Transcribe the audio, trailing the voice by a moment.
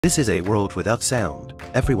This is a world without sound.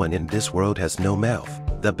 Everyone in this world has no mouth.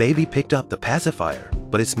 The baby picked up the pacifier,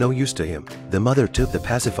 but it's no use to him. The mother took the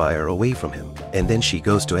pacifier away from him, and then she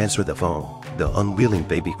goes to answer the phone. The unwilling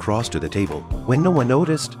baby crossed to the table when no one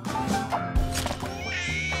noticed.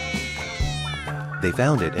 They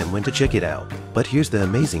found it and went to check it out. But here's the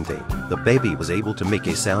amazing thing. The baby was able to make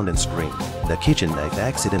a sound and scream. The kitchen knife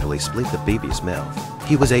accidentally split the baby's mouth.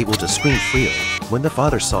 He was able to scream freely. When the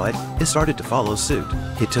father saw it, he started to follow suit.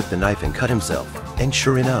 He took the knife and cut himself. And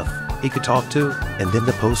sure enough, he could talk too. And then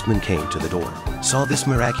the postman came to the door, saw this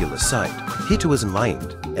miraculous sight. He too was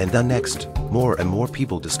enlightened. And then next, more and more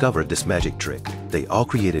people discovered this magic trick. They all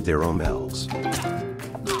created their own mouths.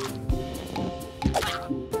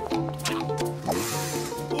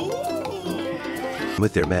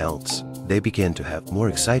 With their mouths, they began to have more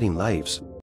exciting lives.